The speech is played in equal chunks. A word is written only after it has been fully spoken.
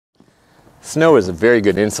Snow is a very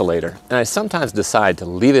good insulator, and I sometimes decide to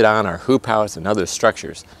leave it on our hoop house and other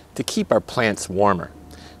structures to keep our plants warmer.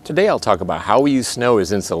 Today I'll talk about how we use snow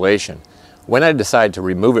as insulation, when I decide to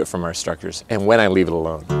remove it from our structures, and when I leave it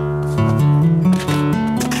alone.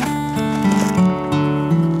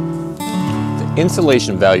 The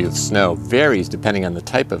insulation value of snow varies depending on the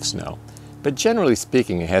type of snow, but generally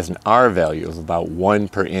speaking it has an R value of about 1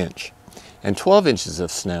 per inch, and 12 inches of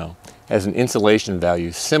snow has an insulation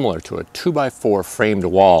value similar to a 2x4 framed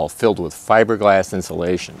wall filled with fiberglass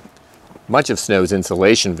insulation. Much of snow's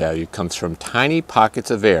insulation value comes from tiny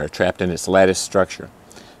pockets of air trapped in its lattice structure.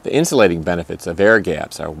 The insulating benefits of air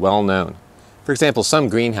gaps are well known. For example, some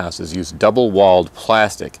greenhouses use double-walled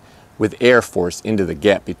plastic with air forced into the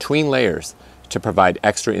gap between layers to provide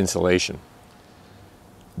extra insulation.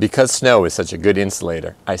 Because snow is such a good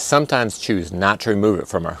insulator, I sometimes choose not to remove it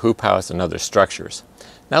from our hoop house and other structures.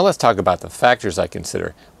 Now let's talk about the factors I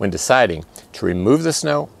consider when deciding to remove the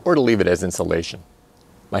snow or to leave it as insulation.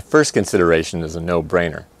 My first consideration is a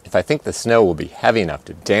no-brainer. If I think the snow will be heavy enough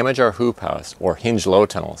to damage our hoop house or hinge low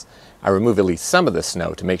tunnels, I remove at least some of the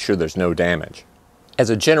snow to make sure there's no damage. As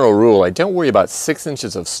a general rule, I don't worry about 6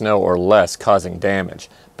 inches of snow or less causing damage,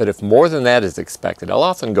 but if more than that is expected, I'll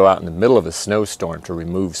often go out in the middle of a snowstorm to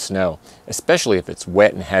remove snow, especially if it's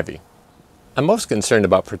wet and heavy. I'm most concerned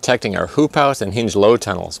about protecting our hoop house and hinge low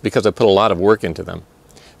tunnels because I put a lot of work into them.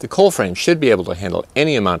 The cold frame should be able to handle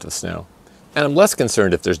any amount of snow, and I'm less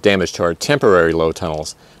concerned if there's damage to our temporary low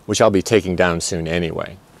tunnels, which I'll be taking down soon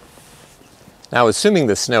anyway. Now, assuming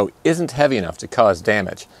the snow isn't heavy enough to cause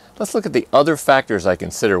damage, let's look at the other factors I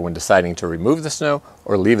consider when deciding to remove the snow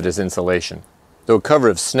or leave it as insulation. Though a cover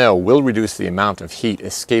of snow will reduce the amount of heat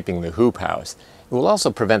escaping the hoop house, it will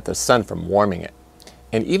also prevent the sun from warming it.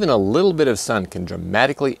 And even a little bit of sun can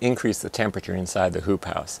dramatically increase the temperature inside the hoop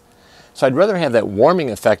house. So I'd rather have that warming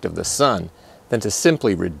effect of the sun than to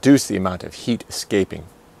simply reduce the amount of heat escaping.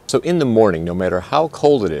 So in the morning, no matter how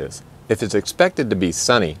cold it is, if it's expected to be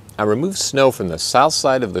sunny, I remove snow from the south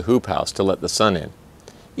side of the hoop house to let the sun in.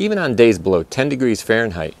 Even on days below 10 degrees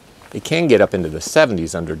Fahrenheit, it can get up into the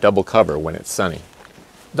 70s under double cover when it's sunny.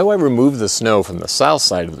 Though I remove the snow from the south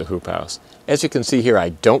side of the hoop house, as you can see here, I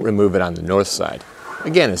don't remove it on the north side.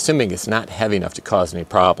 Again, assuming it's not heavy enough to cause any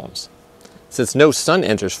problems. Since no sun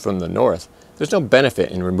enters from the north, there's no benefit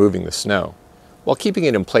in removing the snow, while keeping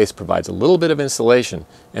it in place provides a little bit of insulation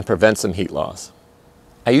and prevents some heat loss.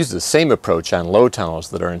 I use the same approach on low tunnels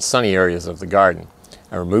that are in sunny areas of the garden.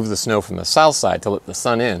 I remove the snow from the south side to let the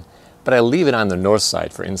sun in, but I leave it on the north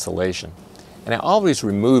side for insulation. And I always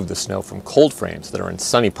remove the snow from cold frames that are in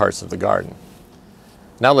sunny parts of the garden.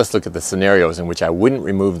 Now let's look at the scenarios in which I wouldn't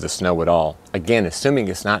remove the snow at all, again assuming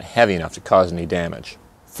it's not heavy enough to cause any damage.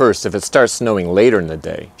 First, if it starts snowing later in the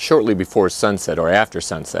day, shortly before sunset or after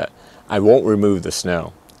sunset, I won't remove the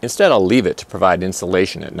snow. Instead, I'll leave it to provide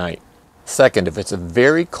insulation at night. Second, if it's a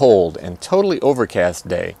very cold and totally overcast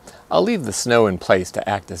day, I'll leave the snow in place to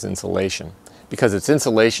act as insulation, because its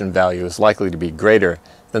insulation value is likely to be greater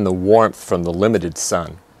than the warmth from the limited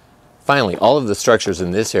sun. Finally, all of the structures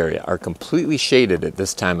in this area are completely shaded at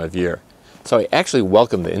this time of year, so I actually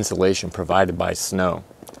welcome the insulation provided by snow.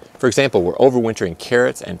 For example, we're overwintering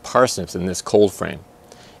carrots and parsnips in this cold frame,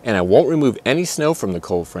 and I won't remove any snow from the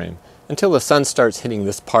cold frame until the sun starts hitting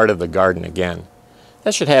this part of the garden again.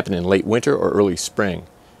 That should happen in late winter or early spring,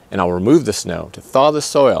 and I'll remove the snow to thaw the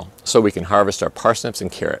soil so we can harvest our parsnips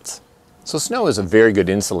and carrots. So snow is a very good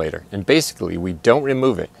insulator, and basically we don't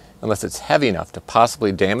remove it unless it's heavy enough to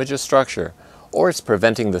possibly damage a structure or it's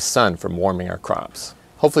preventing the sun from warming our crops.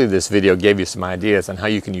 Hopefully this video gave you some ideas on how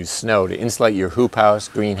you can use snow to insulate your hoop house,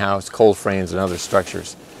 greenhouse, cold frames, and other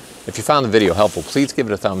structures. If you found the video helpful, please give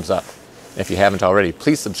it a thumbs up. And if you haven't already,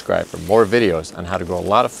 please subscribe for more videos on how to grow a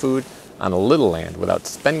lot of food on a little land without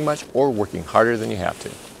spending much or working harder than you have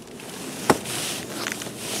to.